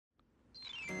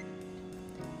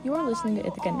You are listening to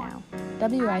Ithaca Now,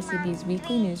 WICB's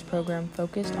weekly news program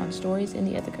focused on stories in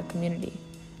the Ithaca community.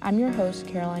 I'm your host,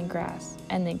 Caroline Grass,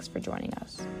 and thanks for joining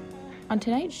us. On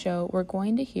tonight's show, we're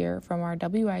going to hear from our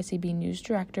WICB News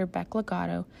Director, Beck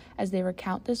Legato, as they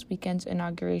recount this weekend's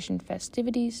inauguration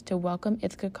festivities to welcome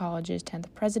Ithaca College's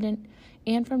 10th president,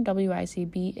 and from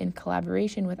WICB in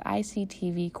collaboration with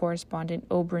ICTV correspondent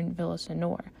Oberyn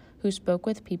Villasenor, who spoke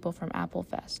with people from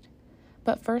Applefest.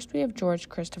 But first, we have George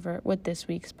Christopher with this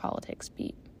week's Politics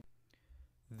Beat.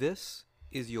 This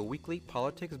is your weekly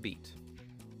Politics Beat.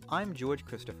 I'm George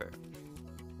Christopher.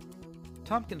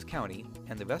 Tompkins County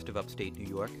and the rest of upstate New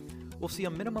York will see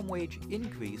a minimum wage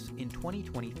increase in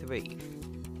 2023.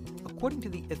 According to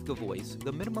the Ithaca Voice,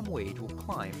 the minimum wage will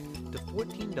climb to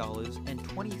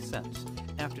 $14.20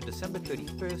 after December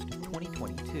 31st,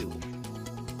 2022.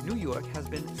 New York has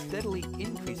been steadily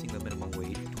increasing the minimum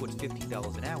wage towards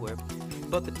 $15 an hour,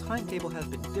 but the timetable has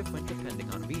been different depending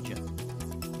on region.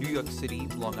 New York City,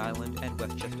 Long Island, and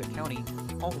Westchester County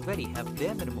already have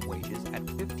their minimum wages at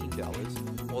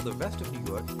 $15, while the rest of New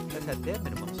York has had their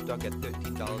minimum stuck at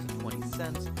 $13.20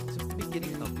 since the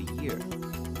beginning of the year.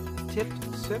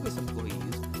 Tipped service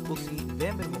employees will see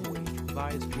their minimum wage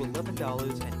rise to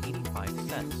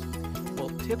 $11.85,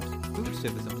 while tipped food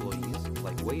service employees,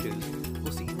 like waiters,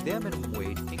 will see their minimum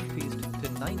wage increased to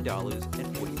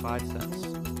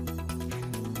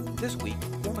 $9.45. This week,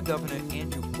 former Governor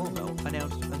Andrew Cuomo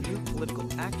announced a new political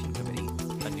action committee,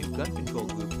 a new gun control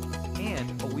group,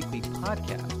 and a weekly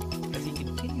podcast as he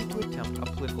continued to attempt a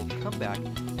political comeback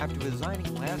after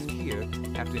resigning last year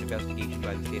after an investigation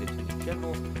by the state attorney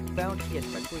general found he had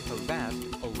sexually harassed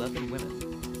 11 women.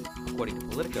 According to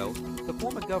Politico, the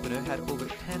former governor had over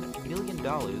 $10 million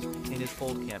in his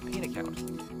old campaign account,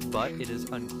 but it is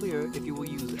unclear if he will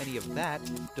use any of that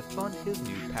to fund his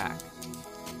new PAC.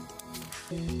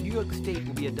 New York State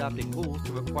will be adopting rules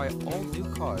to require all new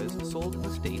cars sold in the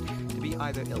state to be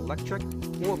either electric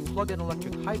or plug-in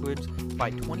electric hybrids by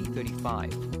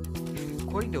 2035.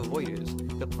 According to Reuters,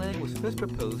 the plan was first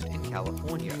proposed in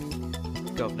California.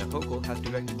 Governor Hochul has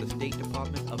directed the State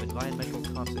Department of Environmental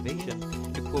Conservation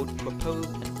to, quote, propose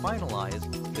and finalize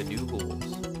the new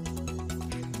rules.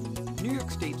 New York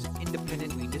State's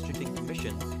Independent Redistricting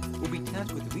Commission will be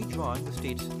tasked with redrawing the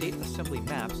state's state assembly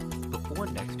maps before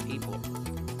next April.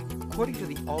 According to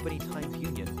the Albany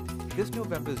Times-Union, this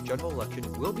November's general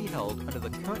election will be held under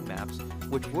the current maps,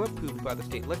 which were approved by the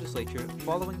state legislature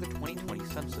following the 2020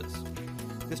 census.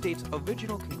 The state's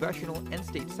original congressional and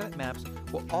state senate maps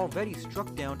were already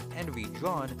struck down and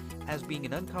redrawn as being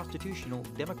an unconstitutional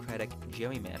Democratic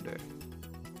gerrymander.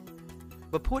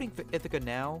 Reporting for Ithaca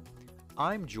Now,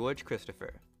 I'm George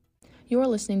Christopher. You are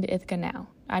listening to Ithaca Now.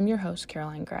 I'm your host,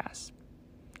 Caroline Grass.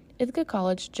 Ithaca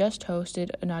College just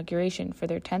hosted inauguration for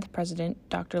their 10th president,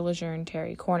 Dr. Lejeune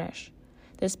Terry Cornish.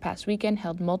 This past weekend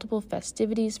held multiple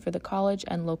festivities for the college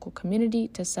and local community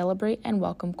to celebrate and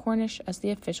welcome Cornish as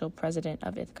the official president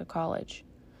of Ithaca College.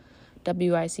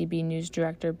 WICB News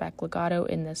Director Beck Legato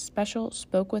in this special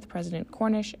spoke with President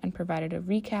Cornish and provided a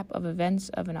recap of events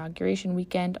of inauguration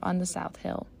weekend on the South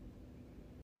Hill.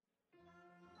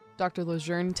 Dr.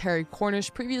 Lejeune Terry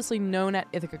Cornish, previously known at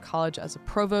Ithaca College as a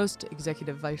provost,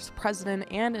 executive vice president,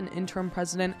 and an interim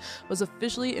president, was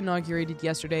officially inaugurated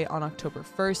yesterday on October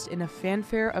 1st in a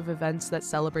fanfare of events that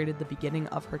celebrated the beginning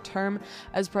of her term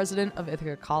as president of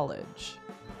Ithaca College.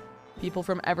 People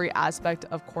from every aspect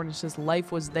of Cornish's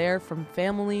life was there, from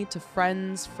family to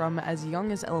friends from as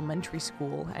young as elementary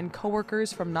school, and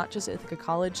coworkers from not just Ithaca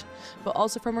College, but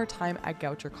also from her time at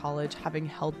Goucher College, having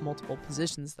held multiple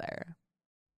positions there.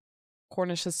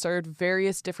 Cornish has served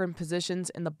various different positions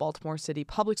in the Baltimore City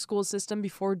public school system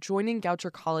before joining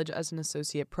Goucher College as an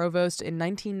associate provost in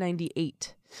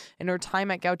 1998. In her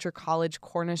time at Goucher College,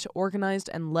 Cornish organized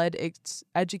and led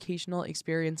educational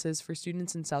experiences for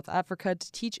students in South Africa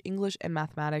to teach English and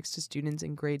mathematics to students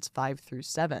in grades 5 through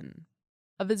 7.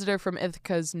 A visitor from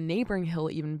Ithaca's neighboring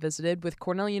hill even visited, with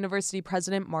Cornell University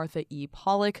President Martha E.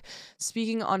 Pollock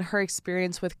speaking on her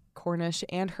experience with Cornish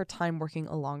and her time working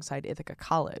alongside Ithaca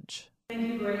College. Thank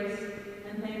you, Grace,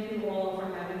 and thank you all for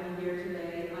having me here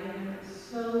today. I am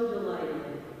so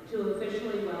delighted to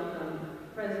officially welcome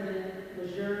President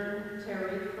Lejeune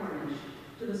Terry Cornish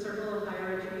to the Circle of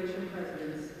Higher Education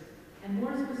Presidents, and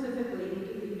more specifically,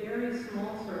 to the very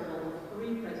small circle of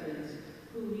 3 presidents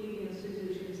who lead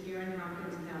institutions here in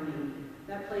Tompkins County,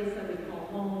 that place that we call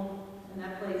home, and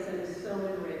that place that is so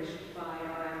enriched by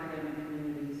our academic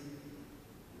communities.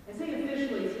 I say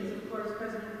officially since, of course,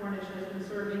 President Cornish has been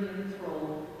serving in his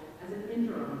role as an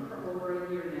interim for over a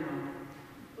year now,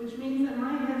 which means that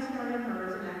my head start on her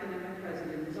as an academic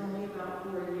president is only about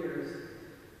 4 years.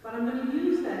 But I'm going to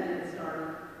use that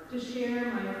to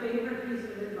share my favorite piece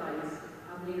of advice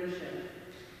on leadership.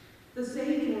 The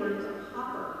sage words of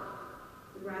Hopper,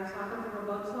 the grasshopper from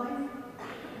A Bug's Life.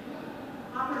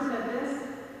 Hopper said this: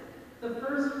 the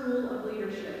first rule of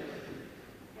leadership,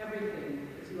 everything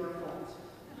is your fault.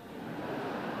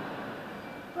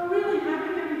 But really,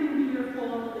 having everything be your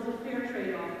fault is a fair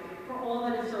trade-off for all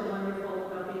that is so wonderful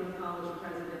about being a college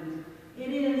president. It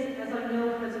is, as I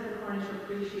know President Cornish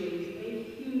appreciates, a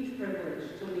huge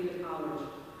privilege to lead a college,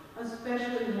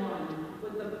 especially one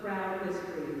with the proud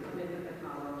history of Ithaca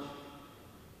College.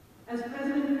 As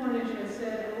President Cornish has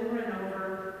said over and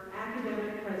over,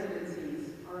 academic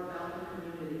presidencies are about the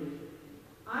community.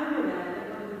 I would add that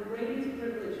one of the greatest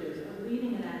privileges of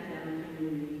leading an academic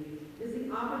community is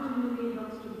the opportunity it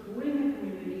helps to bring a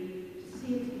community to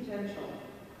see its potential,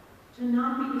 to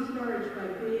not be discouraged by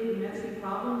big, messy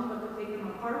problems, but to take them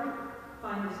apart,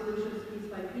 find the solutions piece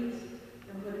by piece,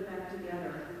 and put it back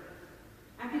together.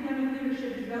 Academic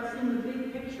leadership is about seeing the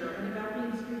big picture and about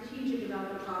being strategic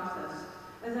about the process.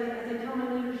 As I tell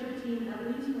my leadership team at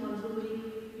least once a week,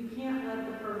 you can't let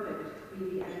the perfect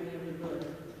be the academically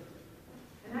good.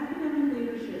 And academic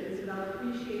leadership is about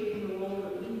appreciating the role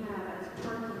that we have as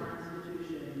parts of our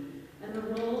institution and the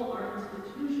role our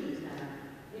institutions have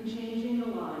in changing the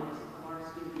lives of our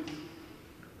students.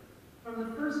 From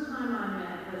the first time I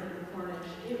met President Cornish,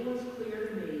 it was clear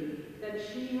to me that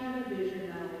she had a vision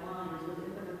that aligns with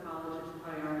Ithaca College's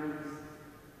priorities,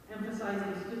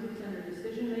 emphasizing student-centered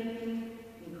decision-making,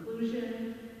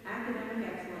 inclusion, academic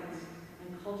excellence,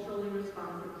 and culturally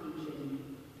responsive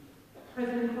teaching.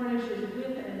 President Cornish is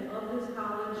with and of this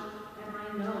college, and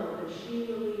I know that she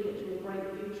will lead it to a bright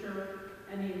future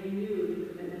and a renewed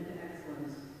commitment to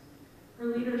excellence. Her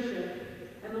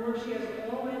leadership and the work she has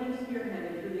already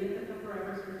spearheaded through the Ithaca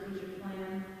Forever strategic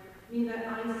plan mean that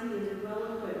IC is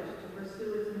well equipped to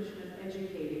pursue its mission of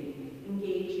educating,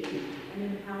 engaging,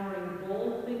 and empowering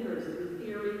bold thinkers through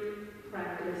theory,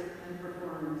 practice, and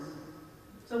performance.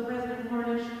 So President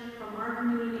Cornish, from our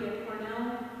community at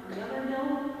Cornell, on the other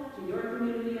hill, to your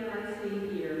community at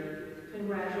IC here,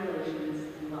 congratulations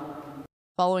and welcome.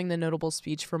 Following the notable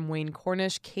speech from Wayne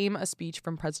Cornish came a speech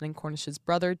from President Cornish's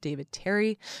brother, David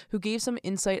Terry, who gave some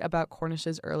insight about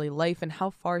Cornish's early life and how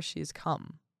far she has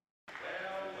come.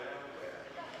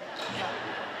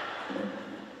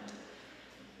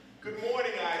 Good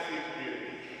morning, IC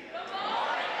community. Good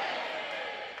morning.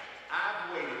 I've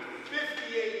waited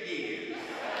 58 years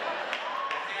to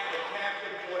have a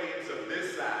captive audience of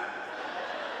this size.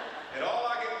 And all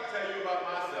I get to tell you about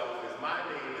myself is my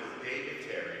name is David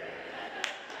Terry.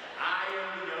 I am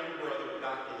the younger brother of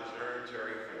Dr. Lejeune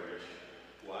Terry Cornish,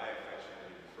 who I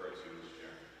affectionately refer to as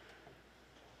Jern.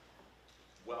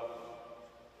 Welcome.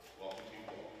 Welcome to you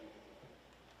all.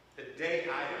 Today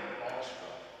I am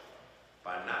awestruck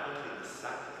by not only the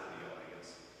size of the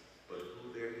audience, but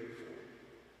who they're here for.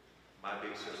 My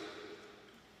big sister.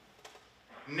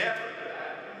 Never could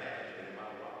I have imagined in my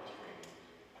wildest dreams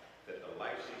that the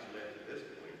life she's led to this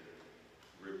point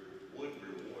would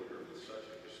reward her with such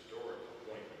a historic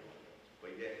appointment.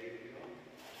 But yet here we are.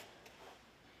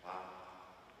 Wow.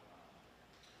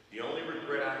 The only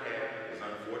regret I have is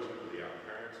unfortunately our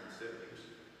parents and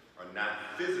siblings are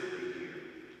not physically here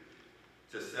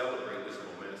to celebrate this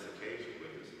momentous occasion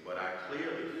with us, but I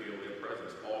clearly feel their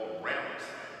presence all around us,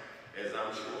 as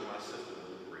I'm sure my sister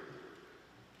will agree.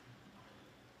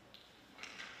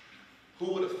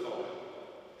 Who would have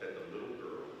thought that the little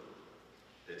girl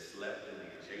that slept in the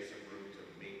adjacent room to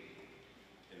me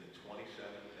in the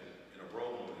 27th, in a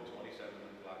row home in the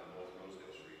 27th block of North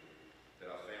Rosedale Street,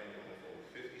 that our family home for over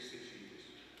 56 years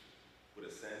would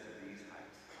ascend to these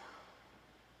heights?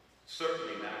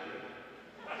 Certainly not me.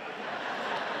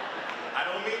 I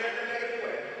don't mean that in a negative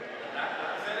way. Not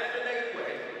saying that in a negative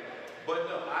way. But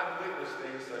no, I've witnessed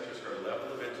things such as her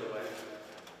level of intellect,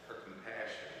 her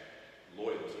compassion,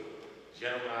 loyalty,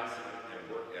 generosity, and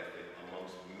work ethic,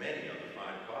 amongst many other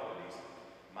fine qualities,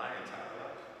 my entire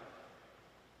life.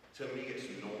 To me, it's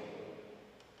normal.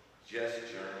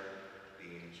 Just Jern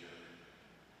being Jern.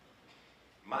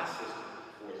 My sister,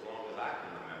 for as long as I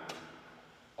can remember,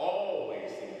 always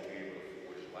seemed to be able to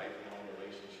forge lifelong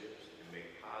relationships and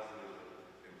make positive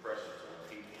impressions on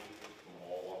people from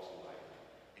all walks of life,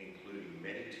 including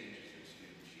many teachers and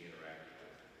students she interacted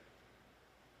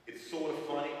with. It's sort of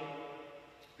funny,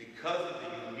 because of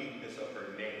the uniqueness of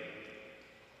her name,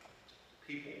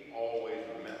 people always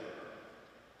remember her,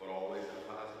 but always in a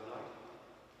positive light.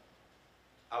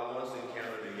 I once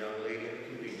encountered a young lady in a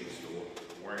convenience store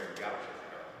wearing gaucho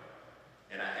apparel,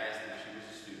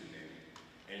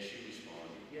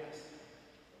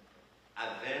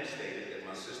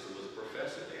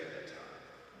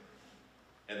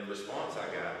 And the response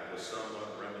I got was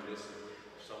somewhat reminiscent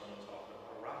of someone talking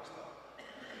about a rock star.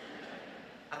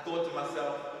 I thought to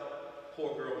myself,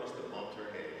 poor girl must have bumped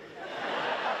her head.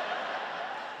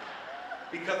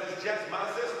 Because it's just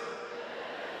my sister.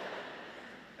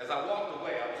 As I walked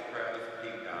away, I was proud as a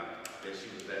peacock that she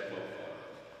was that well thought of.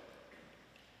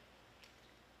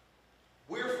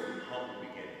 We're from humble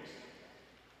beginnings.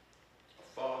 A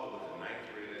father with a 9th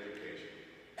grade education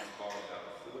who carved out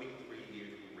a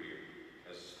 43-year career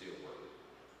as a steel worker,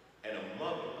 and a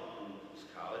mother who was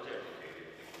college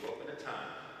educated and grew up in a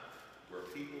time where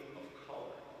people of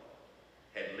color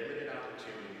had limited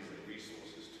opportunities and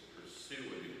resources to pursue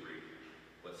a degree,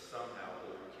 but somehow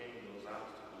overcame those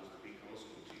obstacles to become a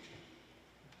school teacher.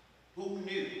 Who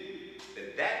knew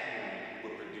that that union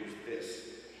would produce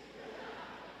this?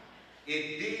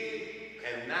 It did,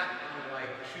 and not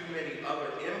unlike too many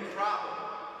other improbable,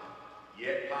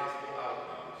 yet possible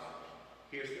outcomes.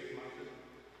 Here's the philosophy.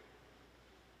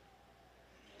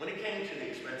 When it came to the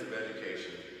expense of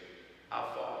education, our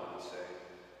father would say,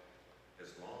 as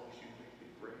long as you make the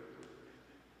grade,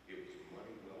 it was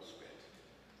money well spent.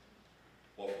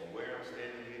 Well, from where I'm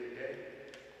standing here today,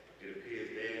 it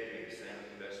appears Dad made a sound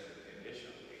investment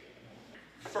initially.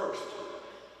 First,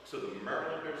 to the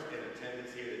Marylanders in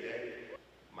attendance here today,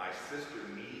 my sister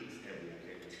needs and will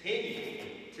continue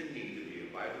to need to be a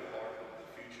vital part of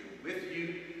the future with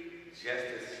you, just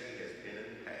as she has been in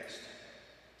the past.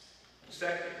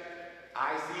 Second,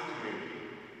 IC community.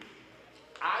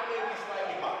 I may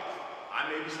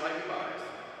be slightly biased,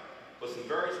 but some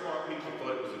very smart people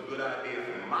thought it was a good idea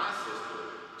for my sister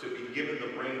to be given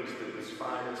the reins to this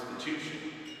fine institution,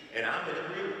 and I'm in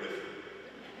agreement with her.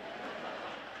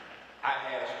 I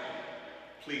ask you,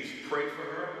 please pray for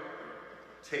her,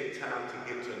 take time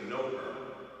to get to know her,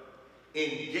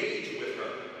 engage with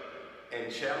her,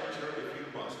 and challenge her if you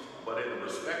must, but in a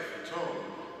respectful tone,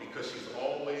 because she's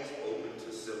always open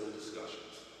to civil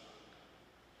discussions.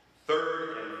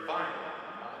 Third and final,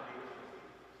 my dear,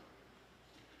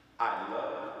 I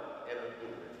love and adore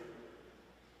you.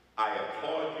 I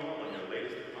applaud you on your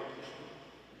latest accomplishment,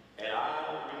 and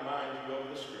I'll remind you of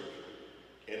the scripture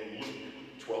in Luke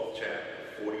 12th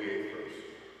chapter, 48th verse.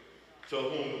 To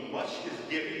whom much is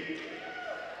given,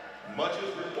 much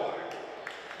is required.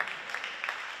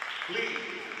 Please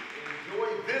enjoy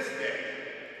this day,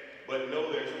 but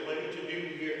know there's plenty to do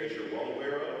here, as you're well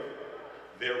aware of.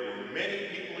 There were many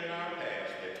people in our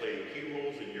past that played key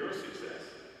roles in your success,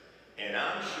 and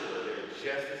I'm sure they're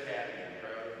just as happy and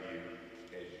proud of you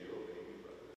as your baby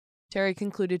brother. Terry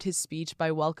concluded his speech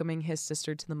by welcoming his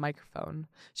sister to the microphone.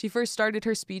 She first started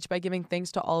her speech by giving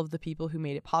thanks to all of the people who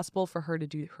made it possible for her to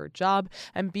do her job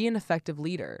and be an effective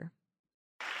leader.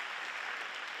 And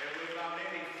without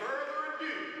any further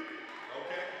ado,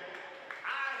 okay,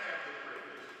 I have the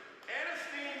privilege and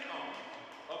esteemed honor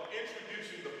of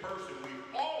introducing the person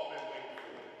we've all been waiting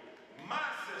for, my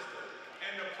sister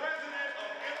and the president of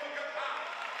Ithaca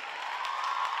College.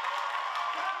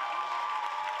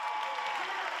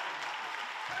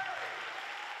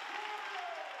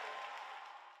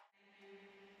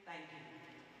 Thank you.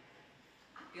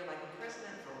 I feel like a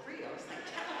president for real. It's like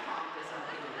teleprompters on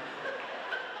here.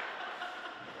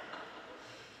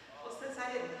 Well, since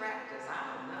I didn't practice, I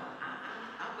don't know.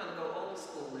 I'm going to go old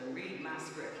school and read my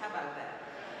script. How about that?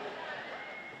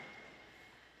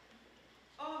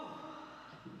 Oh.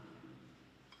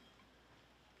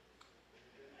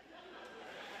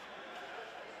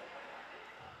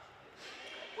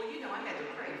 Well, you know, I had to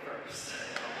pray first.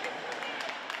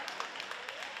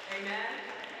 Amen?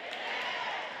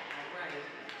 All right.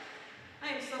 I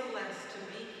am so blessed to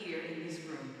be here in this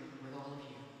room with all of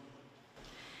you.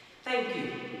 Thank you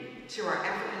to our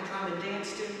African drum and dance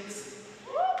students,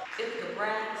 Ithaca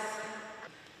Brass,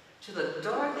 to the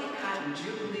Dorothy Cotton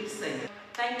Jubilee Singers.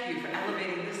 Thank you for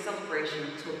elevating this celebration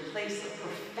to a place of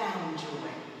profound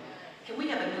joy. Can we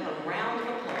have another round of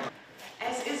applause?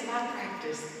 As is my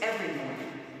practice every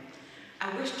morning,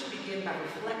 I wish to begin by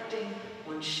reflecting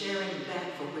on sharing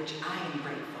that for which I am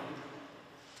grateful.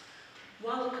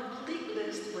 While a complete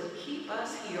list would keep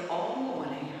us here all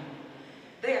morning,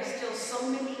 there are still so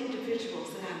many individuals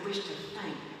that I wish to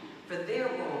thank for their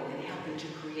role in helping to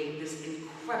create this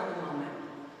incredible moment.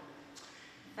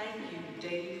 Thank you,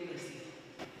 Davey Lissy.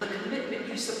 The commitment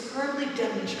you superbly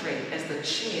demonstrate as the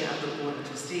chair of the Board of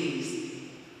Trustees.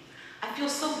 I feel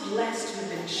so blessed to have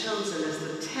been chosen as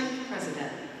the 10th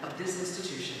president of this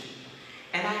institution.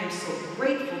 And I am so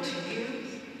grateful to you,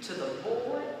 to the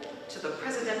board, to the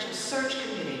Presidential Search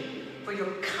Committee for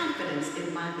your confidence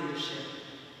in my leadership.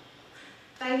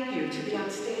 Thank you to the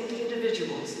outstanding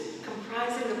individuals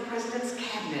comprising the President's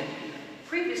Cabinet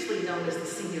previously known as the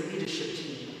Senior Leadership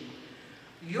Team.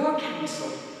 Your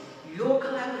counsel, your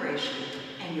collaboration,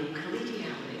 and your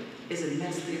collegiality is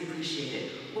immensely appreciated.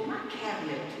 Will my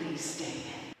cabinet please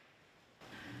stand?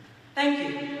 Thank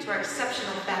you to our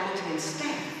exceptional faculty and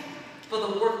staff for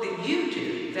the work that you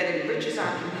do that enriches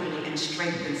our community and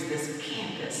strengthens this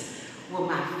campus. Will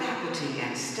my faculty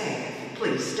and staff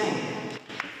please stand?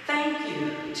 Thank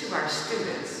you to our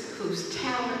students whose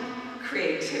talent,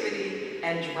 creativity,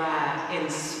 and drive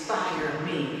inspire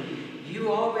me.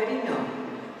 You already know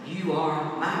you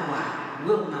are my why.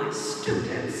 Will my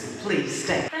students please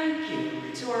stand? Thank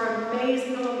you to our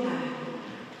amazing alumni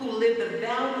who live the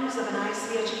values of an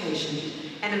IC education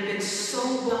and have been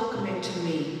so welcoming to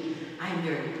me. I am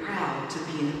very proud to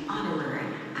be an honorary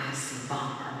IC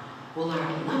bomber. Will our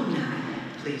alumni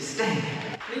please stand?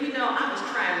 Well, you know, I was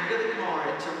trying really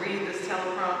hard to read this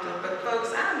teleprompter, but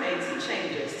folks, I made some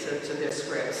changes to their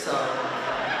script, so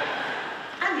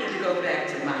I need to go back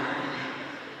to mine.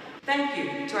 Thank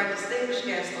you to our distinguished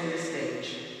guests on this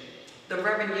stage, the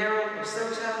Reverend Yarrow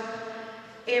Soto,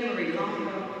 Anne Marie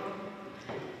Longo,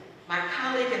 my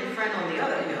colleague and friend on the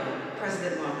other hill,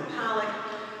 President Martha Pollack,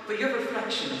 for your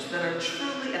reflections that are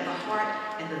truly at the heart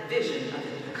and the vision of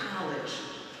the college.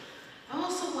 I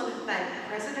also want to thank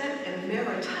President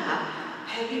Emerita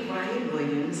Peggy Ryan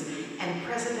Williams and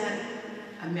President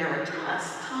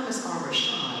Emeritus Thomas R.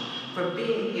 Rashad for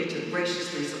being here to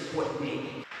graciously support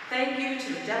me. Thank you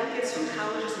to the delegates from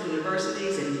colleges and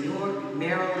universities in New York,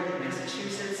 Maryland, and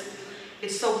Massachusetts.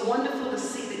 It's so wonderful to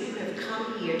see that you have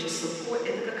come here to support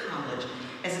Ithaca College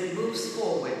as it moves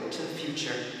forward to the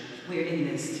future. We're in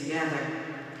this together.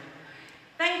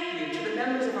 Thank you to the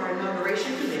members of our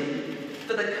inauguration committee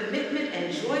for the commitment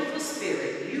and joyful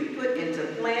spirit you put into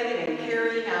planning and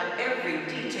carrying out every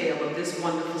detail of this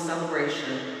wonderful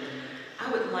celebration.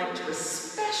 I would like to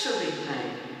especially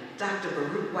thank Dr.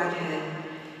 Baruch Whitehead,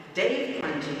 Dave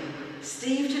Prunty,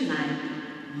 Steve Tonight,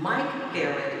 Mike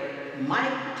Garrett,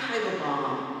 Mike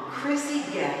Teitelbaum, Chrissy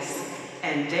Guest,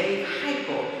 and Dave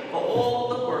Heipel for all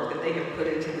the work that they have put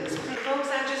into this. The folks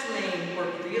I just named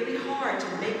worked really hard to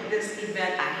make this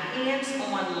event a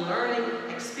hands-on learning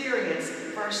experience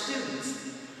for our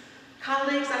students.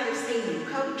 Colleagues, I have seen you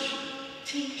coach,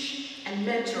 teach, and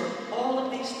mentor all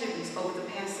of these students over the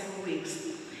past several weeks,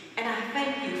 and I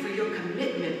thank you for your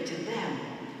commitment to them.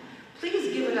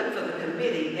 Please give it up for the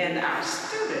committee and our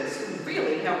students who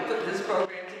really helped put this program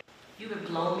together. You have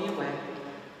blown me away.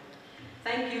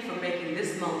 Thank you for making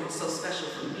this moment so special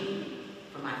for me,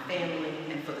 for my family,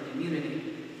 and for the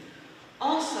community.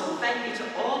 Also, thank you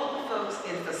to all of the folks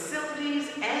in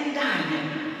facilities and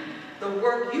dining. The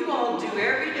work you all do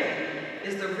every day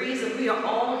is the reason we are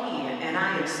all here, and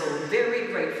I am so very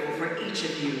grateful for each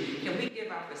of you. Can we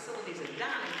give our facilities and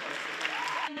dining folks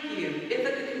a round? Thank you,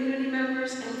 Ithaca community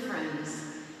members and friends.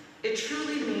 It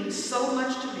truly means so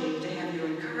much to me to have your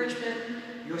encouragement,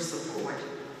 your support.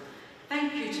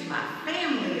 Thank you to my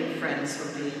family and friends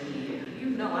for being here. You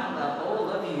know I love all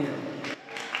of you.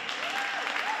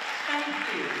 Thank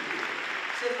you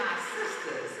to my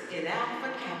sisters in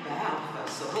Alpha Kappa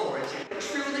Alpha sorority. It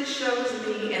truly shows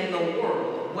me and the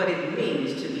world what it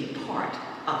means to be part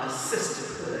of a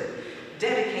sisterhood,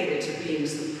 dedicated to being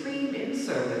supreme in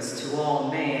service to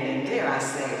all man and, dare I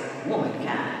say,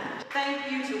 womankind. Thank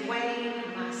you to Wayne,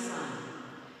 my son.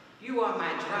 You are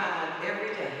my drive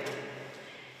every day.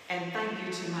 And thank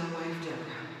you to my wife,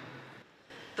 Deborah.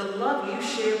 The love you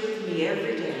share with me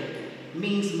every day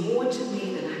means more to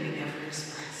me than I can ever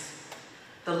express.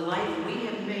 The life we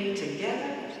have made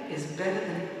together is better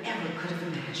than I ever could have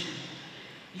imagined.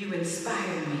 You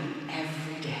inspire me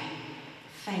every day.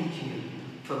 Thank you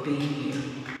for being you.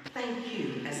 Thank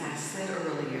you, as I said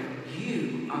earlier,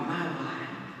 you are my why.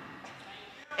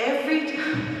 Every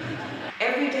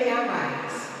day I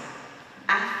rise,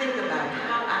 I think about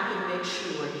how I can make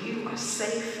sure you are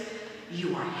safe,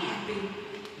 you are happy,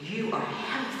 you are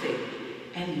healthy,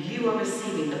 and you are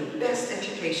receiving the best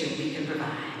education we can provide.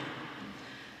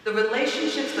 The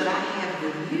relationships that I have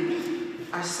with you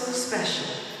are so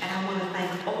special, and I want to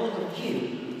thank all of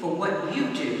you for what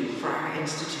you do for our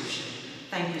institution.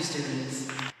 Thank you, students.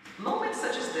 Moments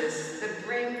such as this that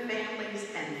bring families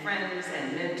and friends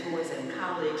and mentors and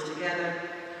colleagues together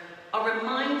are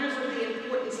reminders of the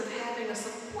importance of having a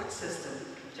support system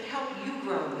to help you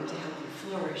grow and to help you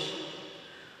flourish.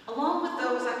 Along with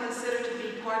those I consider to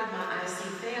be part of my IC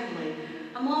family,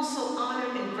 I'm also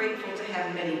honored and grateful to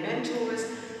have many mentors,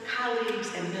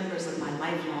 colleagues, and members of my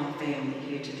lifelong family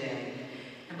here today.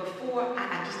 And before,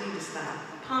 I just need to stop.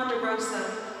 Ponderosa,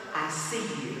 I see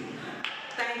you.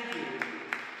 Thank you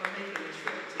for making the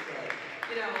trip today.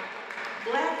 You know,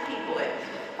 Black people,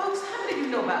 folks, how many of you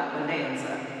know about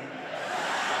Bonanza?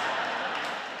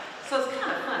 So it's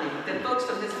kind of funny that folks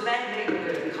from this black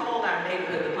neighborhood called our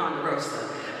neighborhood the Ponderosa.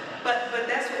 But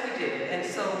that's what we did. And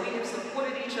so we have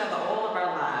supported each other all of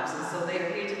our lives. And so they are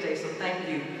here today. So thank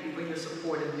you for your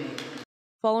support of me.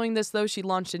 Following this, though, she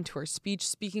launched into her speech,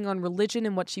 speaking on religion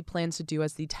and what she plans to do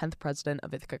as the 10th president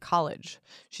of Ithaca College.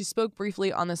 She spoke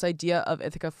briefly on this idea of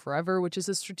Ithaca Forever, which is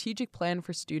a strategic plan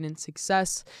for student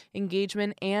success,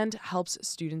 engagement, and helps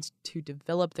students to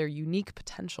develop their unique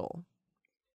potential.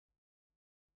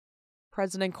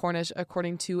 President Cornish,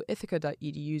 according to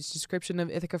Ithaca.edu's description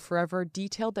of Ithaca Forever,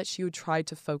 detailed that she would try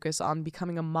to focus on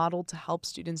becoming a model to help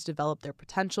students develop their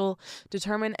potential,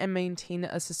 determine and maintain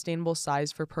a sustainable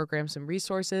size for programs and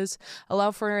resources,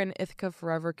 allow for an Ithaca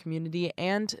Forever community,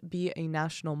 and be a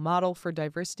national model for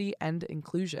diversity and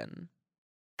inclusion.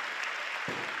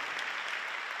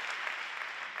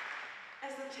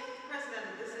 As the 10th president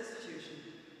of this institution,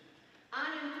 I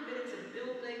am committed to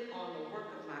building on the work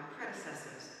of my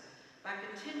predecessors by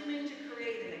continuing to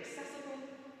create an accessible,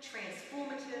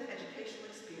 transformative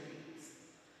educational experience.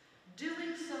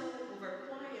 Doing so will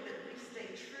require that we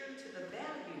stay true to the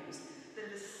values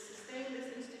that have sustained this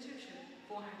institution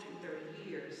for 130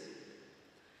 years.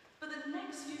 For the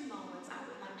next few moments, I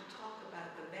would like to talk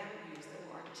about the values that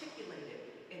were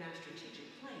articulated in our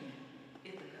strategic plan,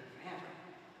 Ithaca Forever.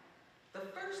 The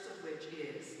first of which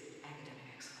is academic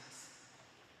excellence.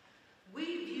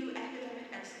 We view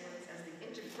academic excellence as the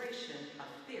integration of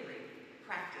theory,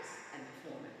 practice, and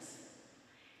performance.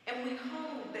 And we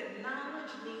hold that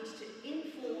knowledge needs to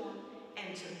inform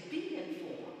and to be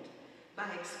informed by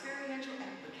experiential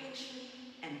application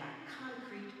and by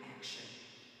concrete action.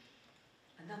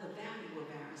 Another value of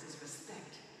ours is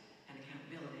respect and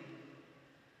accountability.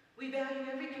 We value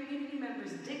every community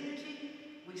member's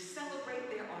dignity, we celebrate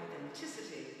their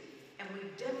authenticity, and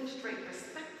we demonstrate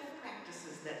respectful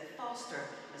practices that foster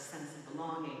a sense of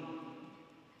belonging.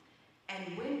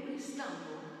 And when we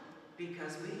stumble,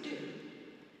 because we do,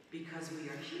 because we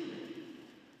are human,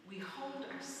 we hold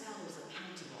ourselves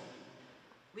accountable.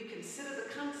 We consider the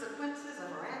consequences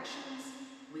of our actions,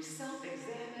 we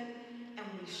self-examine, and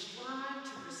we strive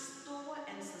to restore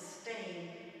and sustain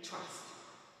trust.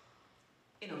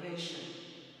 Innovation.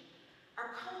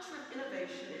 Our culture of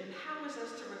innovation empowers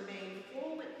us to remain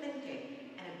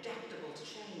forward-thinking and adaptable to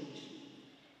change.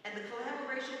 And the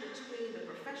collaboration between the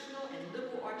professional and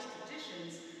liberal arts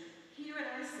traditions here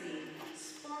at IC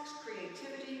sparks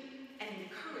creativity and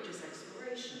encourages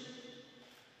exploration.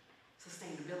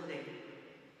 Sustainability.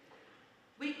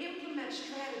 We implement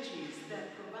strategies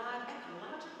that provide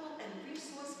ecological and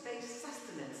resource-based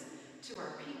sustenance to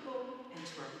our people and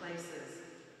to our places.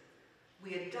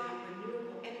 We adopt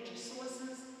renewable energy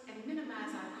sources and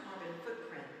minimize our carbon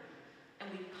footprint,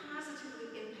 and we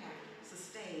positively impact,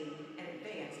 sustain, and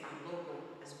advance our local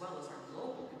as well as our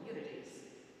global communities.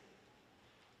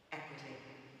 Equity.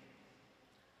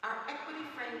 Our equity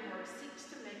framework seeks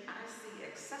to make IC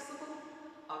accessible,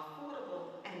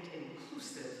 affordable, and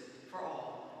inclusive for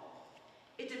all.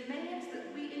 It demands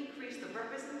that we increase the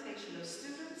representation of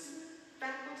students,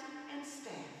 faculty, and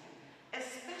staff,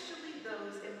 especially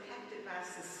those impacted by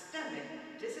systemic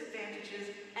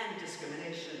disadvantages and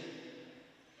discrimination.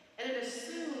 And it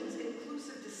assumes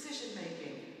inclusive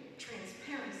decision-making,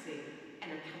 transparency,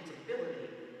 and accountability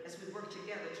as we work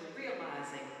together to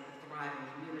realizing a thriving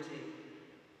community.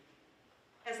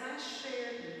 As I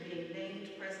shared in being named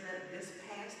president this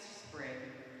past spring,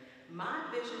 my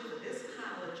vision for this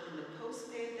college in the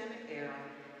post-pandemic era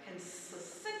can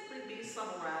succinctly be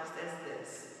summarized as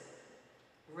this: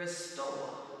 restore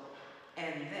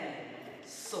and then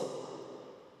soar.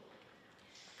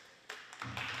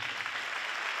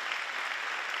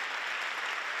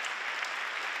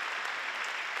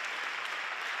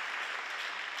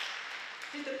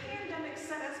 Did the pandemic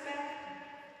set us back?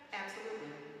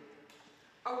 Absolutely.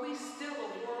 Are we still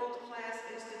a world-class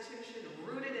institution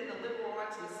rooted in the liberal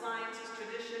arts and sciences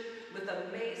tradition with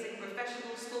amazing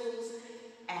professional schools?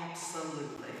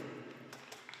 Absolutely.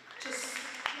 Yes.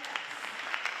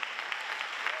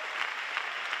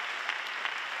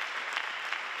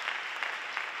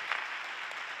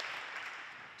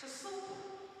 To soar,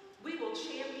 we will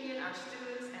champion our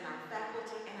students and our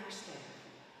faculty and our staff.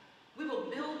 We will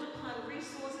build upon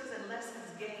resources and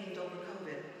lessons gained over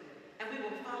COVID, and we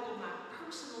will follow my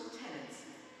personal tenets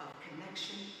of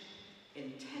connection,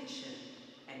 intention,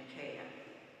 and care.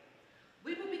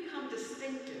 We will become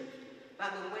distinctive by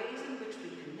the ways in which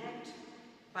we connect,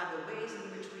 by the ways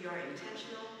in which we are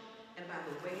intentional, and by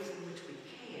the ways in which we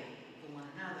care for one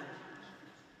another.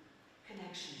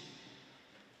 Connection.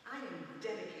 I am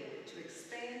dedicated to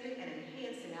expanding and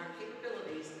enhancing our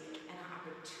capabilities and our opportunities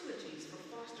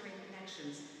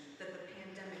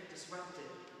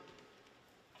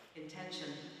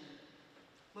intention.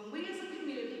 When we as a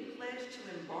community pledge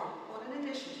to embark on an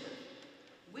initiative,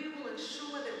 we will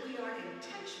ensure that we are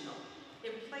intentional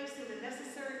in placing the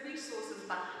necessary resources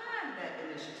behind that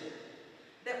initiative,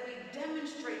 that we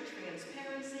demonstrate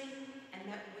transparency, and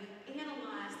that we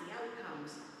analyze the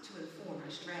outcomes to inform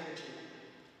our strategy.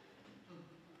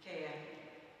 CARE.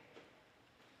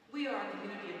 We are a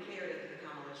community of care at the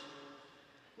college.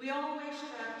 We always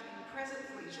strive to be present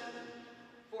for each other,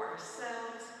 for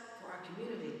ourselves, for our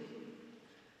community.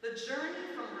 The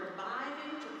journey from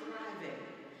reviving to thriving,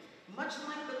 much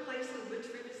like the place in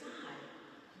which we reside,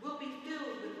 will be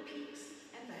filled with peaks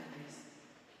and valleys.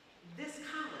 This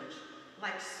college,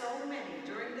 like so many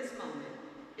during this moment,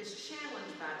 is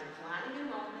challenged by declining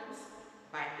enrollments,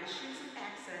 by issues of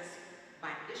access,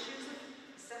 by issues of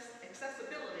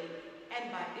accessibility, and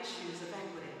by issues of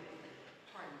equity.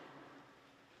 Pardon me.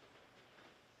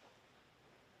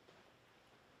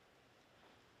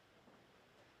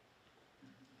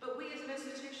 But we as an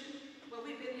institution, well,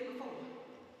 we've been here before.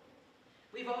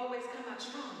 We've always come out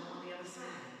stronger on the other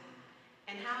side.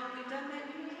 And how have we done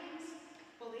that, you may ask?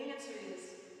 Well, the answer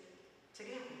is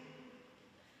together.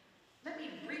 Let me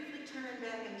briefly turn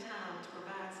back in time to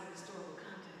provide some historical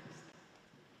context.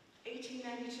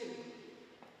 1892,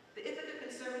 the Ithaca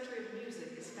Conservatory of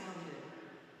Music is founded.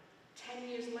 10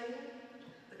 years later,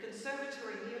 the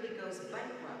conservatory nearly goes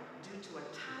bankrupt due to a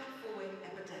typhoid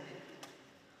epidemic.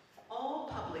 All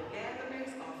public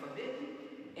gatherings are forbidden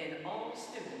and all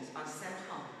students are sent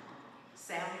home.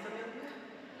 Sound familiar?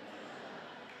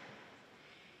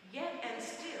 Yet and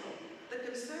still, the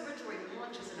conservatory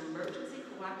launches an emergency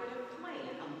cooperative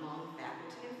plan among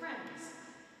faculty and friends.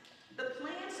 The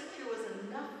plan secures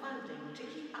enough funding to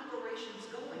keep operations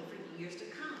going for years to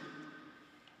come.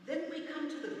 Then we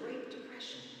come to the Great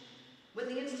Depression, when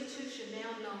the institution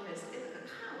now known as Ithaca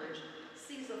College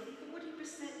sees a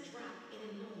 40% drop in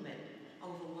enrollment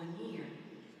over 1 year.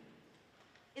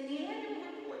 In the annual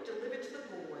report delivered to the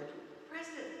board,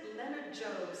 President Leonard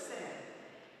Job said,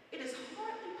 "It is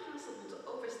hardly possible to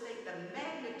overstate the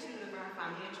magnitude of our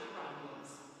financial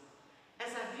problems.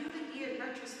 As I view the year in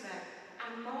retrospect,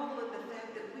 I marvel at the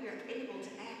fact that we are able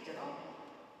to act at all."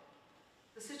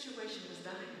 The situation was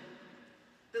dire.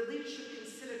 The leadership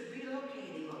considered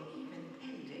relocating or even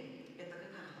ending Ithaca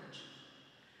College.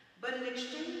 But in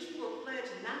exchange for a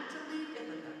pledge not to leave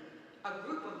Ithaca, a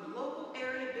group of local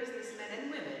area businessmen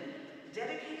and women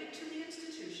dedicated to the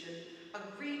institution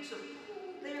agreed to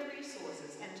pool their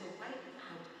resources and to wipe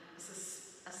out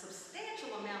a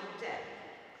substantial amount of debt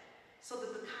so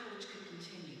that the college could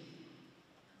continue.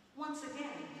 Once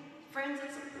again, friends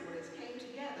and supporters came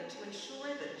together to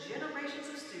ensure that generations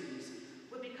of students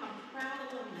would become proud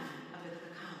alumni of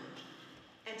Ithaca College.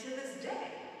 And to this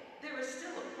day, there is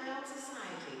still a proud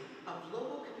society of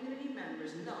local community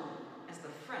members known as the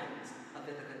Friends of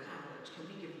Ithaca College. Can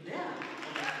we give them a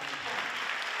round of applause?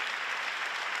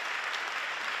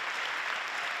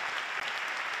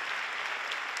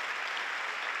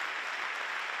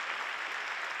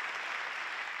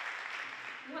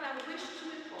 What I wish to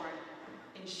impart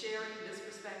in sharing this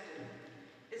perspective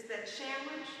is that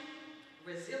challenge,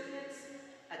 resilience,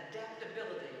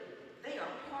 adaptability, they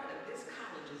are part of this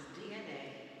college's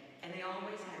DNA, and they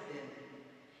always have been.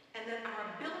 And that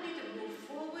our ability to move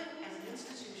forward as an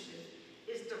institution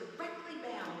is directly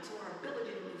bound to our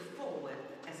ability to move forward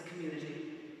as a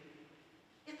community.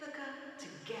 Ithaca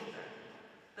Together.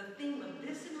 The theme of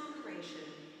this inauguration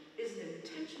is an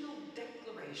intentional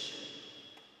declaration.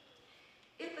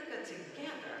 Ithaca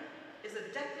Together is a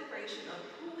declaration of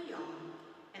who we are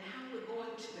and how we're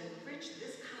going to enrich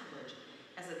this college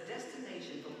as a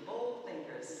destination for bold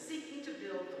thinkers seeking to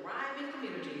build thriving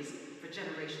communities for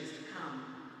generations to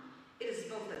come. It is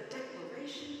both a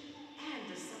declaration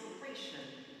and a celebration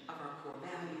of our core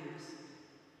values.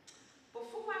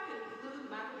 Before I conclude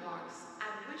my remarks,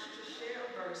 I wish to share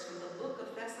a verse from the book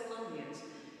of Thessalonians,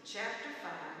 chapter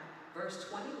 5, verse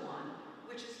 21,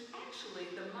 which is actually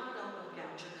the motto of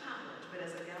Goucher College, but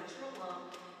as a Goucher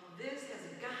alum, this has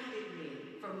guided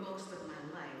me for most of my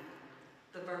life.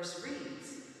 The verse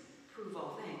reads, "Prove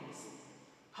all things,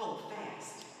 hold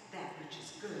fast that which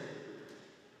is good."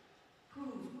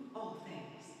 Prove all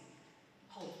things,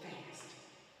 hold fast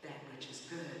that which is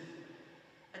good.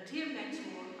 A dear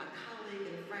mentor, a colleague,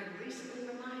 and friend recently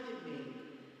reminded me,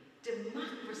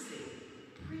 democracy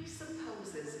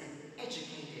presupposes an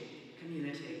educated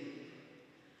community.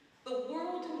 The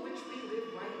world in which we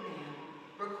live right now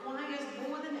requires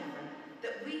more than ever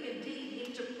that we indeed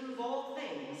need to prove all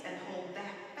things and hold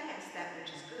fast that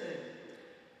which is good.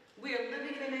 We are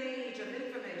living in an age of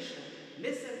information,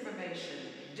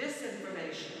 misinformation,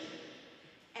 disinformation.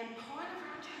 And part of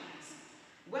our task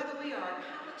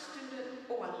student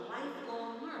or a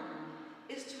lifelong learner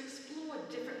is to explore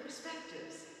different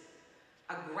perspectives.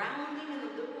 A grounding in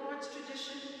the liberal arts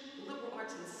tradition, liberal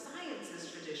arts and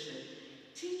sciences tradition,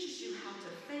 teaches you how to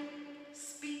think,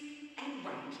 speak, and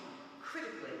write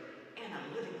critically,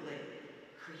 analytically,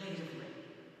 creatively.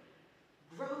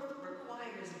 Growth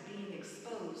requires being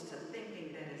exposed to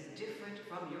thinking that is different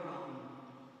from your own.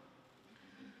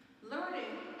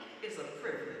 Learning is a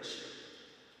privilege.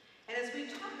 And as we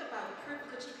talk about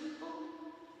privileged people,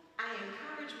 I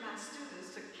encourage my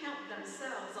students to count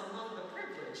themselves among the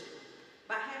privileged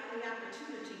by having the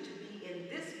opportunity to be in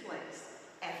this place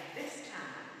at this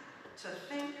time, to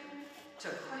think, to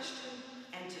question,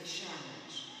 and to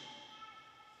challenge.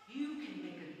 You can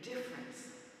make a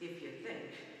difference if you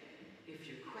think, if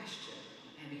you question,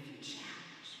 and if you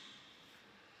challenge.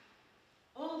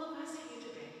 All of us here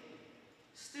today,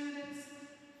 students,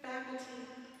 faculty,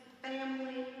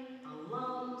 family,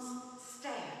 alums,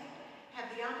 staff, have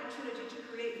the opportunity to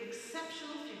create an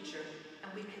exceptional future,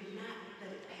 and we cannot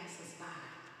let it pass us by.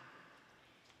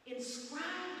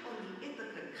 Inscribed on the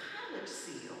Ithaca College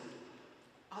seal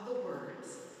are the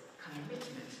words,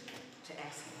 commitment to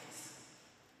excellence.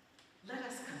 Let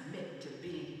us commit to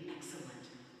being excellent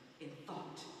in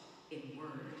thought, in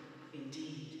word, in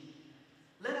deed.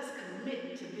 Let us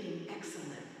commit to being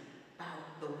excellent by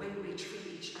the way we treat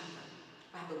each other,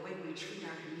 by the way we treat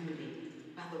our community,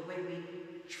 by the way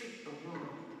we treat the world.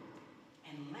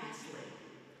 And lastly,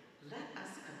 let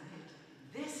us commit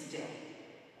this day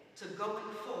to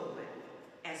going forward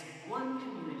as one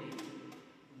community,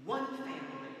 one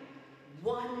family,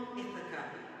 one Ithaca,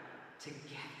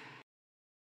 together.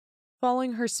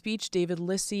 Following her speech, David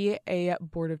Lissy, a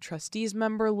Board of Trustees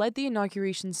member, led the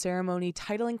inauguration ceremony,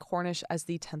 titling Cornish as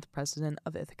the 10th president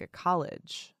of Ithaca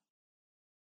College.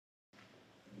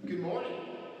 Good morning.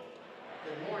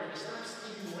 Good morning. It's not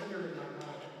Stevie Wonder in my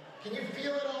mind. Can you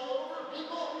feel it all over,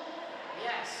 people?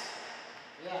 Yes.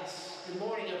 Yes. Good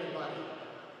morning, everybody.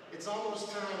 It's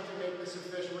almost time to make this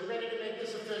official. We ready to make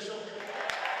this official?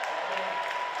 Okay.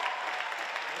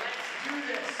 Let's do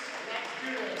this. Let's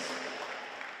do this.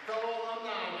 Fellow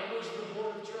alumni, members of the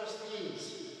Board of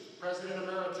Trustees, President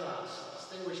Emeritus,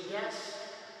 distinguished guests,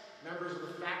 members of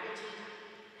the faculty,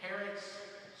 parents,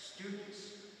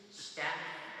 students, staff,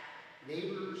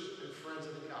 neighbors, and friends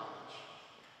of the college.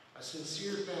 A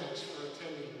sincere thanks for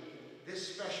attending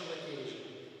this special occasion,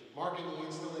 marking the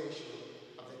installation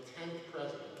of the 10th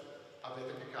president of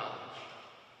Ithaca College.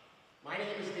 My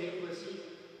name is Dave Lissy.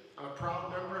 I'm a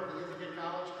proud member of the Ithaca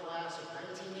College class of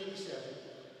 1987,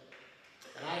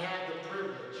 and I have the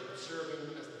privilege of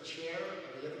serving as the chair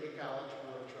of the Ithaca College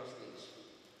Board of Trustees.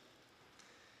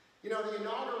 You know, the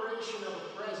inauguration of a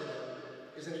president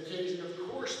is an occasion, of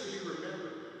course, to be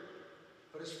remembered,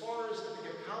 but as far as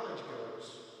Ithaca College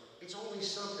goes, it's only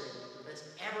something that's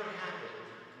ever happened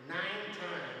 9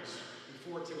 times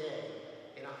before today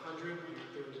in 130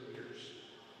 years.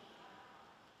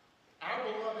 Our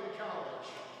beloved college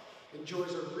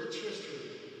enjoys a rich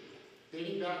history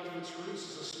dating back to its roots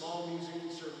as a small music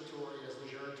conservatory, as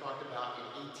Lejeune talked about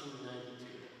in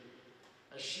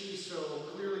 1892. As she so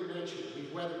clearly mentioned,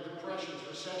 we've weathered depressions,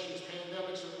 recessions,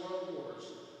 pandemics, and world wars.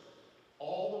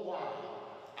 All the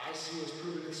while, IC has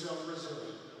proven itself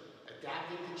resilient,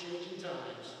 adapting to changing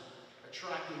times,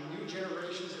 attracting new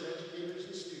generations of educators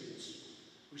and students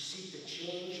who seek to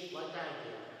change, like I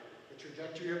did, the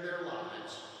trajectory of their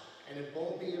lives and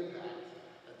evolve the impact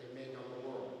that they make on the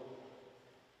world.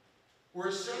 We're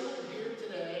assembled here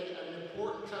today at an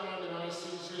important time in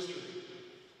IC's history,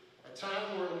 a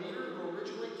time where a leader who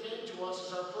originally came to us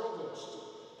as our provost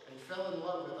and fell in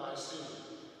love with IC,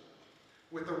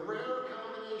 with a rare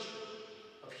combination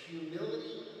of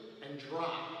humility and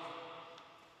drive,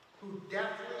 who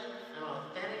deftly and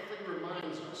authentically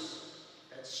reminds us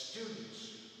that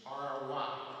students are our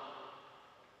why.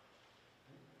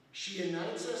 She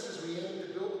unites us as we aim to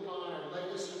build upon our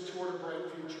legacy toward a bright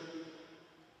future.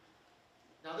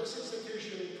 Now, this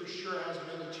institution for sure has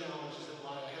many challenges that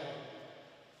lie ahead,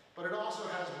 but it also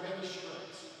has many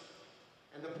strengths.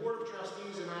 And the Board of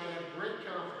Trustees and I have great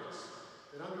confidence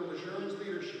that under Lejeune's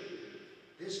leadership,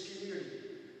 this community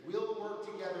will work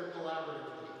together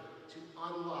collaboratively to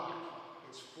unlock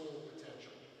its full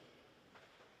potential.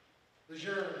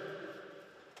 Lejeune,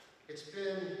 it's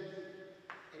been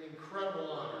an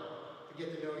incredible honor to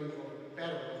get to know you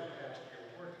better over the past year.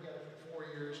 We've worked together for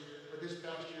 4 years, but this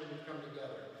past year we've come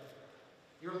together.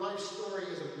 Your life story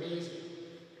is amazing,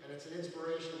 and it's an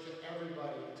inspiration to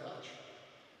everybody you touch.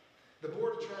 The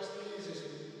Board of Trustees is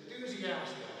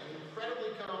enthusiastic and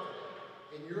incredibly confident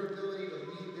in your ability to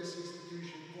lead this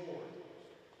institution forward.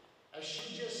 As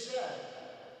she just said,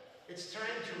 It's time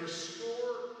to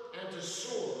restore and to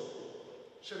soar.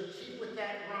 So to keep with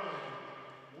that rhyme,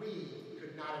 we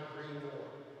could not agree more.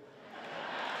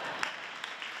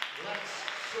 Let's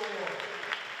soar.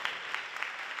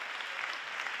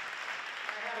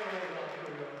 I have a little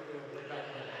back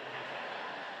there.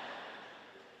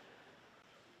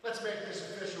 Let's make this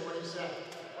official. What do you say? It's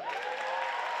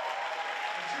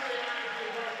really honored to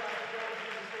invite Dr. Brown to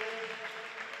the stage,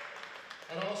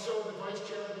 and also the Vice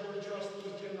Chair of the Board of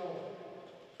Trustees, Jim Nolan.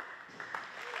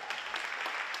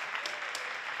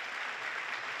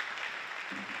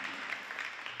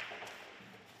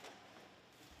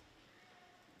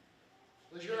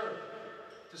 Lejeune,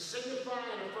 to signify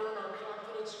and affirm our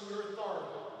confidence in your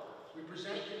authority, we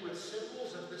present you with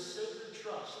symbols of this sacred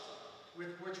trust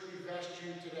with which we vest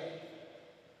you today.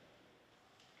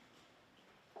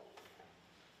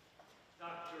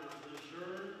 Dr.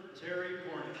 Lejeune Terry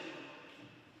Cornish.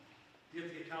 The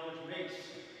Ithaca College Mace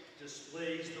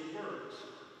displays the words,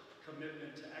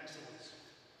 commitment to excellence,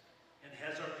 and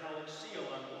has our college seal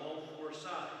on all four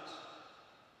sides.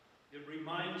 It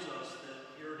reminds us that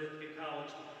here at Ithaca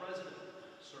College, the president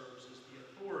serves as the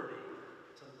authority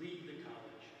to lead the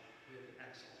college with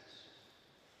excellence.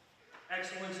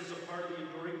 Excellence is a part of the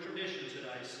enduring traditions at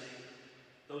IC,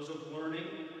 those of learning,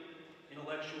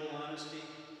 intellectual honesty,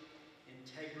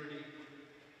 integrity,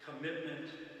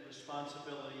 commitment,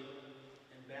 responsibility,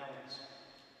 and balance.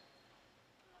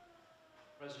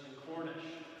 President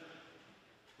Cornish,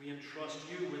 we entrust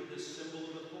you with this symbol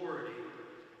of authority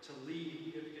to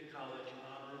lead Ithaca College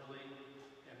honorably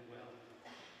and well.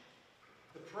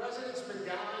 The President's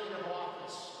Medallion of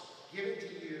Office given to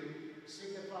you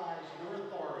signifies your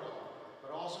authority,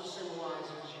 but also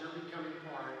symbolizes your becoming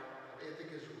part of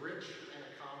Ithaca's rich and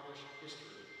accomplished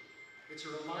history. It's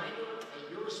a reminder that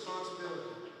your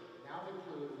responsibility now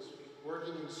includes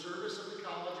working in service of the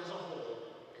college as a whole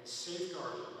and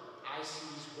safeguarding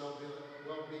IC's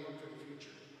well-being for the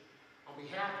future. On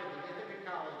behalf of the Ithaca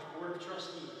College Board of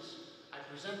Trustees, I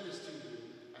present this to you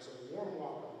as a warm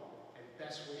welcome and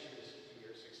best wishes to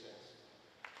your success.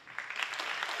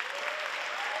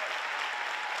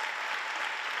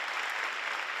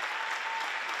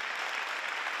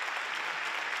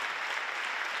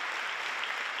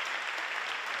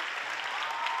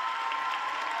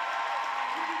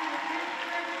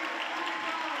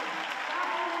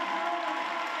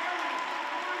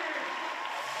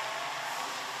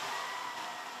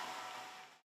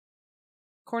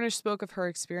 Cornish spoke of her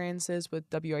experiences with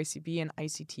WICB and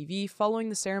ICTV following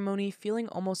the ceremony, feeling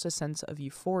almost a sense of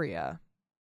euphoria.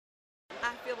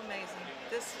 I feel amazing.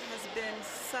 This has been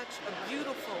such a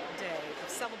beautiful day of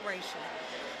celebration,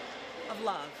 of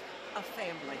love, of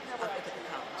family, of Ithaca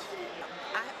College.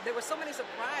 There were so many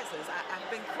surprises.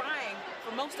 I've been crying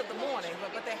for most of the morning,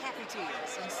 but they're happy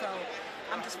tears. And so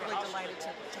I'm just really delighted to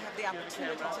have the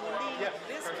opportunity to lead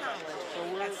this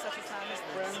college at such a time as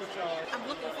this. I'm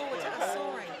looking forward to us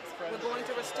soaring. We're going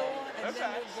to restore, and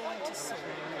then we're going to soar.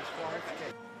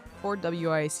 For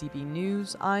WICB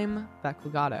News, I'm Beck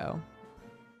Legato.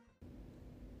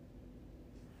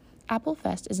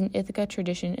 Applefest is an Ithaca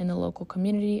tradition in the local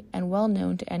community and well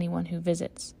known to anyone who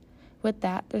visits. With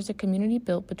that, there's a community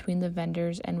built between the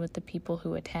vendors and with the people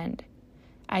who attend.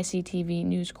 ICTV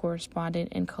news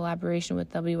correspondent in collaboration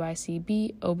with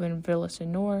WICB, Oben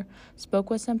Villasenor,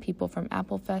 spoke with some people from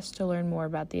Applefest to learn more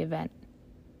about the event.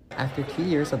 After 2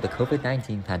 years of the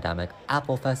COVID-19 pandemic,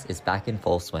 Applefest is back in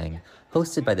full swing.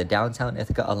 Hosted by the Downtown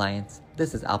Ithaca Alliance,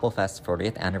 this is Applefest's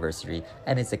 40th anniversary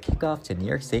and is a kickoff to New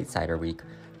York State Cider Week.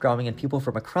 Drawing in people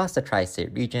from across the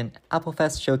tri-state region,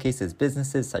 Applefest showcases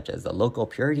businesses such as the local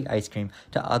Purity Ice Cream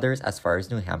to others as far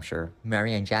as New Hampshire.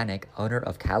 Marianne Janik, owner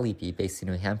of Cali Bee based in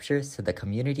New Hampshire, said the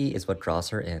community is what draws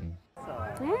her in.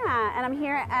 Yeah, and I'm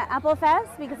here at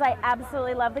Applefest because I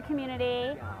absolutely love the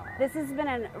community. This has been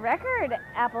a record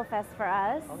Applefest for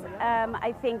us.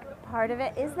 I think part of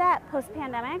it is that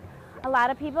post-pandemic, a lot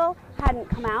of people hadn't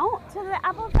come out to the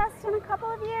Applefest in a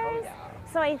couple of years.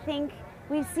 So I think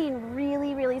we've seen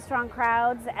really, really strong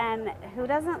crowds, and who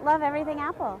doesn't love everything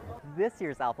Apple? This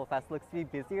year's Applefest looks to be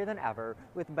busier than ever,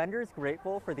 with vendors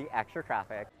grateful for the extra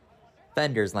traffic.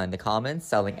 Vendors line the commons,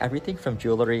 selling everything from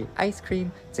jewelry, ice cream,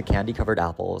 to candy-covered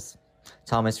apples.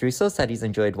 Thomas Russo said he's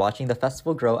enjoyed watching the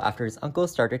festival grow after his uncle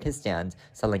started his stand,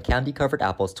 selling candy-covered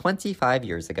apples 25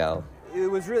 years ago.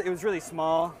 It was really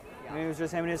small. I mean, it was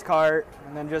just him and his cart,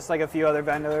 and then just like a few other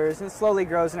vendors, and it slowly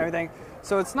grows and everything.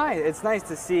 So it's nice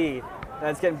to see that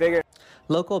it's getting bigger.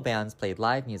 Local bands played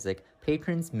live music,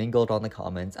 Patrons mingled on the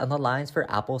comments, and the lines for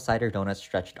apple cider donuts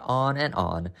stretched on and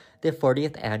on. The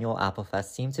 40th annual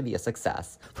Applefest seemed to be a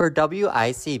success. For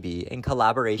WICB, in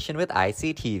collaboration with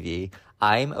ICTV,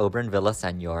 I'm Oberyn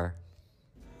Villasenor.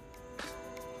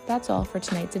 That's all for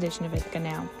tonight's edition of Ithaca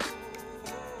Now.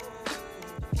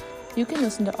 You can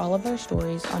listen to all of our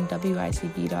stories on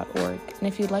WICB.org, and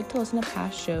if you'd like to listen to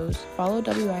past shows, follow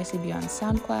WICB on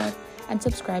SoundCloud and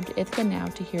subscribe to Ithaca Now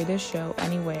to hear this show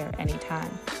anywhere, anytime.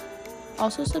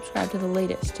 Also subscribe to the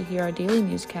latest to hear our daily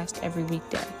newscast every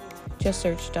weekday. Just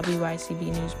search WICB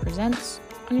News Presents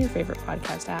on your favorite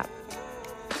podcast app.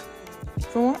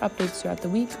 For more updates throughout the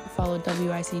week, follow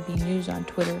WICB News on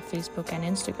Twitter, Facebook, and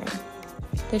Instagram.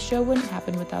 This show wouldn't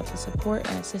happen without the support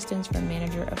and assistance from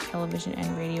Manager of Television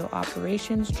and Radio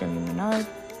Operations, Jeremy Menard,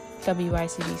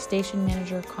 WICB Station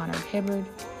Manager, Connor Hibbard,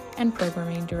 and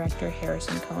Programming Director,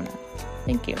 Harrison Kona.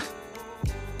 Thank you.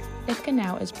 Ithaca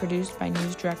Now is produced by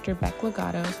News Director Beck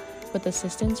Legato, with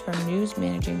assistance from News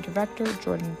Managing Director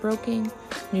Jordan Broking,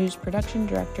 News Production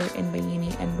Director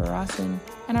Inbayini and Barasan,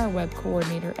 and our Web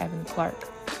Coordinator Evan Clark.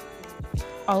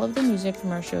 All of the music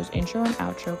from our show's intro and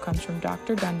outro comes from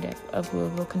Dr. Dundiff of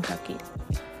Louisville, Kentucky.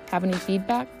 Have any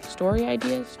feedback, story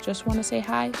ideas, just want to say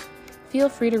hi? Feel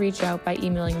free to reach out by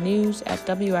emailing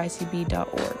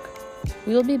news@wicb.org.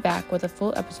 We will be back with a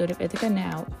full episode of Ithaca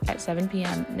Now at 7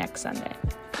 p.m. next Sunday.